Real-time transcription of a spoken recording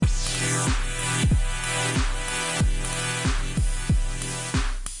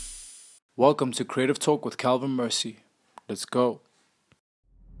Welcome to Creative Talk with Calvin Mercy. Let's go.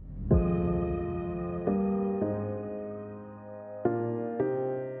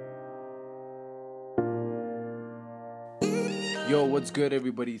 Yo, what's good,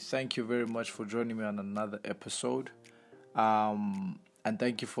 everybody? Thank you very much for joining me on another episode. And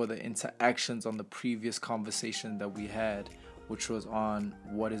thank you for the interactions on the previous conversation that we had, which was on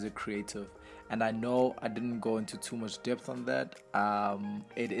what is a creative. And I know I didn't go into too much depth on that.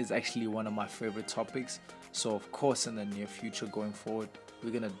 It is actually one of my favorite topics. So of course, in the near future going forward,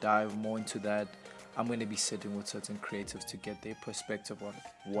 we're going to dive more into that. I'm going to be sitting with certain creatives to get their perspective on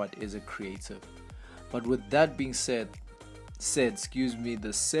what is a creative. But with that being said, the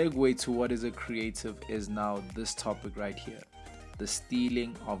segue to what is a creative is now this topic right here. The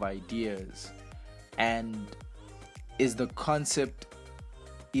stealing of ideas. And is the concept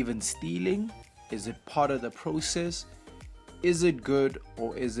even stealing? Is it part of the process? Is it good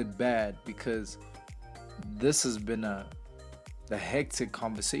or is it bad? Because this has been a hectic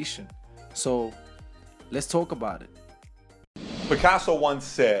conversation. So let's talk about it. Picasso once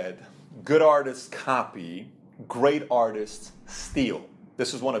said, good artists copy, great artists steal.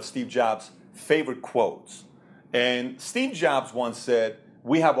 This is one of Steve Jobs' favorite quotes. And Steve Jobs once said,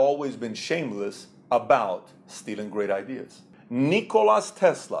 we have always been shameless about stealing great ideas. Nikola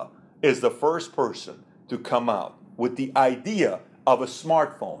Tesla is the first person to come out with the idea of a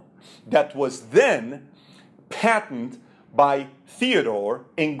smartphone that was then patented by Theodore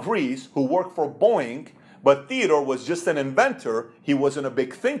in Greece, who worked for Boeing, but Theodore was just an inventor. He wasn't a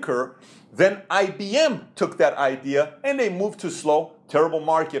big thinker. Then IBM took that idea and they moved too slow. Terrible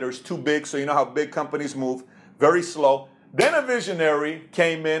marketers, too big, so you know how big companies move, very slow. Then a visionary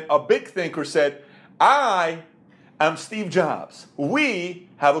came in, a big thinker said, I'm Steve Jobs. We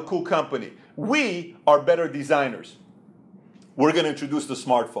have a cool company. We are better designers. We're going to introduce the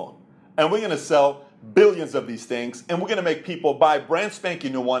smartphone. And we're going to sell billions of these things. And we're going to make people buy brand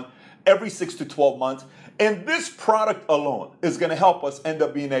spanking new one every 6 to 12 months. And this product alone is going to help us end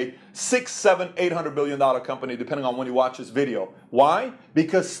up being a $600, $700, $800 billion company, depending on when you watch this video. Why?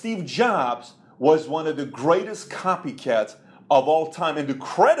 Because Steve Jobs was one of the greatest copycats of all time. And the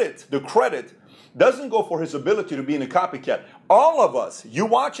credit doesn't go for his ability to be a copycat. All of us, you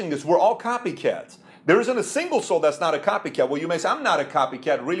watching this, we're all copycats. There isn't a single soul that's not a copycat. Well, you may say, I'm not a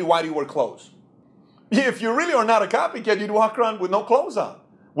copycat. Really, why do you wear clothes? If you really are not a copycat, you'd walk around with no clothes on.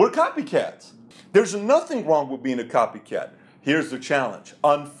 We're copycats. There's nothing wrong with being a copycat. Here's the challenge.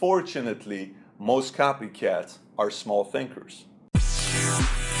 Unfortunately, most copycats are small thinkers.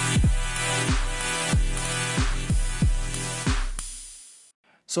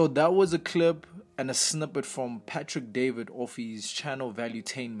 So that was a clip and a snippet from Patrick David off his channel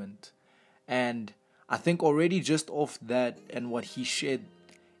Valuetainment. And I think already just off that and what he shared,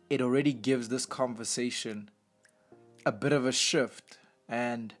 it already gives this conversation a bit of a shift.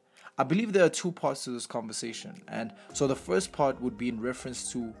 And I believe there are two parts to this conversation. And so the first part would be in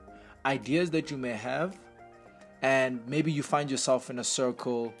reference to ideas that you may have, and maybe you find yourself in a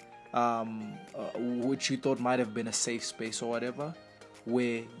circle which you thought might have been a safe space or whatever,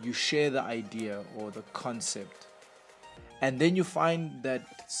 where you share the idea or the concept, and then you find that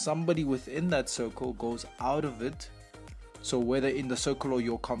somebody within that circle goes out of it. So whether in the circle or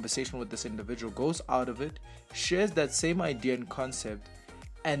your conversation with this individual goes out of it, shares that same idea and concept,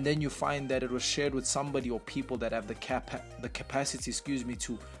 and then you find that it was shared with somebody or people that have the capacity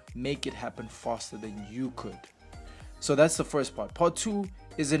to make it happen faster than you could. So that's the first part. Part two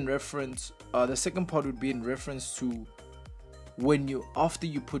is in reference, the second part would be in reference to after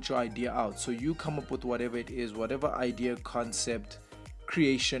you put your idea out. So you come up with whatever it is, whatever idea, concept,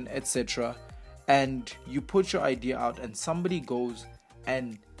 creation, etc. And you put your idea out and somebody goes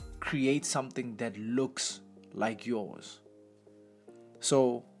and creates something that looks like yours.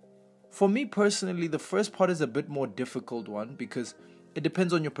 So for me personally, the first part is a bit more difficult one because it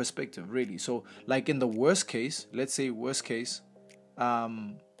depends on your perspective, really. So like in the worst case, let's say worst case,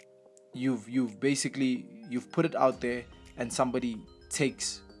 you've put it out there and somebody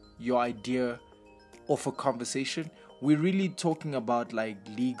takes your idea off a conversation. We're really talking about like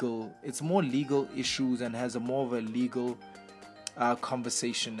it's more legal issues and has a more of a legal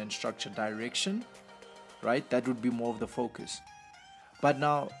conversation and structure direction, right? That would be more of the focus. But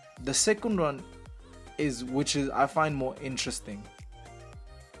now the second one which I find more interesting,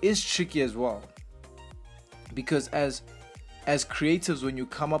 is tricky as well. Because as creatives, when you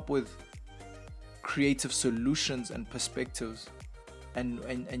come up with creative solutions and perspectives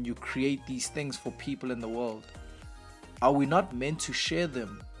and you create these things for people in the world, are we not meant to share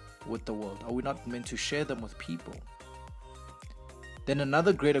them with the world? Are we not meant to share them with people? then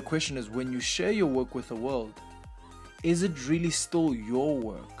another greater question is, when you share your work with the world, is it really still your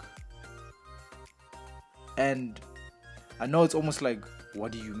work? And I know it's almost like,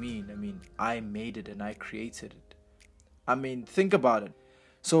 what do you mean? I mean, I made it and I created it. I mean, think about it.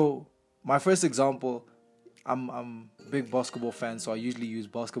 So my first example, I'm a big basketball fan, so I usually use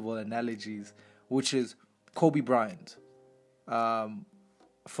basketball analogies, which is Kobe Bryant.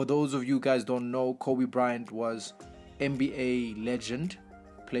 For those of you guys don't know, Kobe Bryant was NBA legend,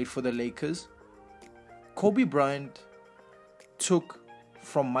 played for the Lakers. Kobe Bryant took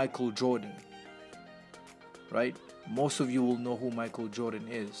from Michael Jordan, right? Most of you will know who Michael Jordan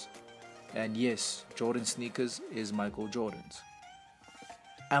is. And yes, Jordan sneakers is Michael Jordan's.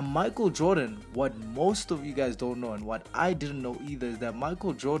 And Michael Jordan, what most of you guys don't know and what I didn't know either, is that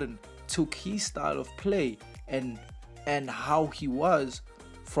Michael Jordan took his style of play and how he was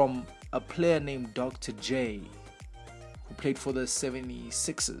from a player named Dr. J, who played for the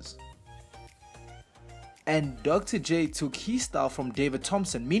 76ers. And Dr. J took his style from David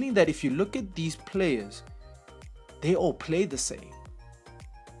Thompson, meaning that if you look at these players, they all play the same.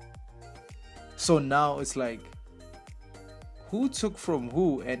 So now it's like, who took from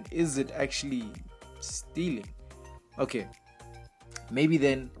who, and is it actually stealing? Okay, maybe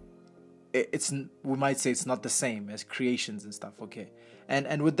then we might say it's not the same as creations and stuff. Okay,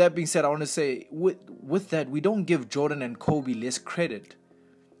 and with that being said, I want to say with that, we don't give Jordan and Kobe less credit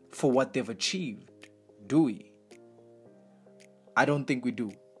for what they've achieved, do we? I don't think we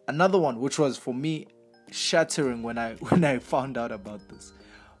do. Another one, which was for me shattering when I found out about this,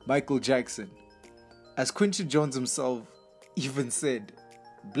 Michael Jackson. As Quincy Jones himself even said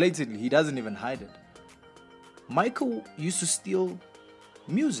blatantly, he doesn't even hide it, Michael used to steal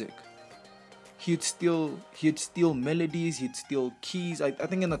music. He'd steal melodies, he'd steal keys. I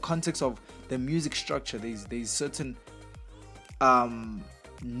think in the context of the music structure, there's certain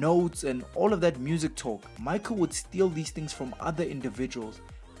notes and all of that music talk. Michael would steal these things from other individuals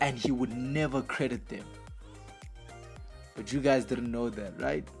and he would never credit them. But you guys didn't know that,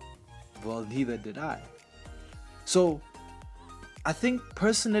 right? Well, neither did I. So I think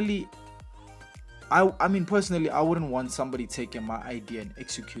personally, I wouldn't want somebody taking my idea and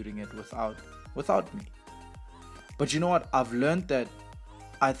executing it without me. But you know what? I've learned that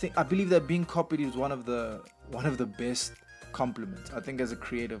I believe that being copied is one of the best compliments. I think as a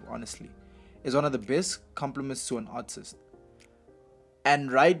creative, honestly, is one of the best compliments to an artist.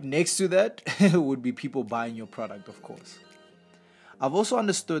 And right next to that would be people buying your product, of course. I've also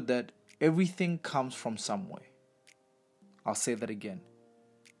understood that everything comes from somewhere. I'll say that again.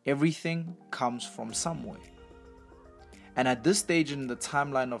 Everything comes from somewhere. And at this stage in the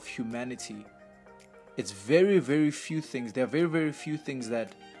timeline of humanity, it's very, very few things. There are very, very few things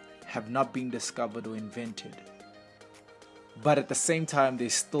that have not been discovered or invented. But at the same time,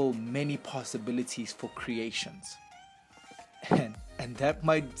 there's still many possibilities for creations. And that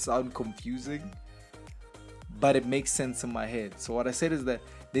might sound confusing, but it makes sense in my head. So what I said is that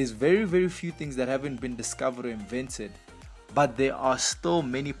there's very, very few things that haven't been discovered or invented, but there are still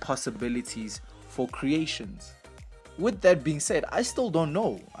many possibilities for creations. With that being said, I still don't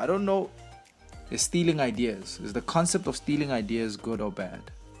know. I don't know. Is stealing ideas, is the concept of stealing ideas good or bad?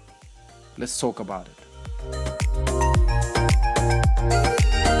 Let's talk about it.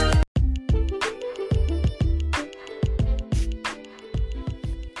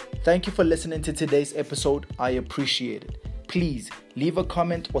 Thank you for listening to today's episode. I appreciate it. Please leave a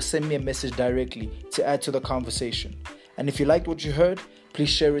comment or send me a message directly to add to the conversation. And if you liked what you heard, please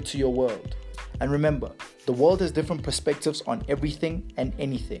share it to your world. And remember, the world has different perspectives on everything and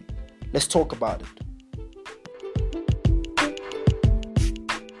anything. Let's talk about it.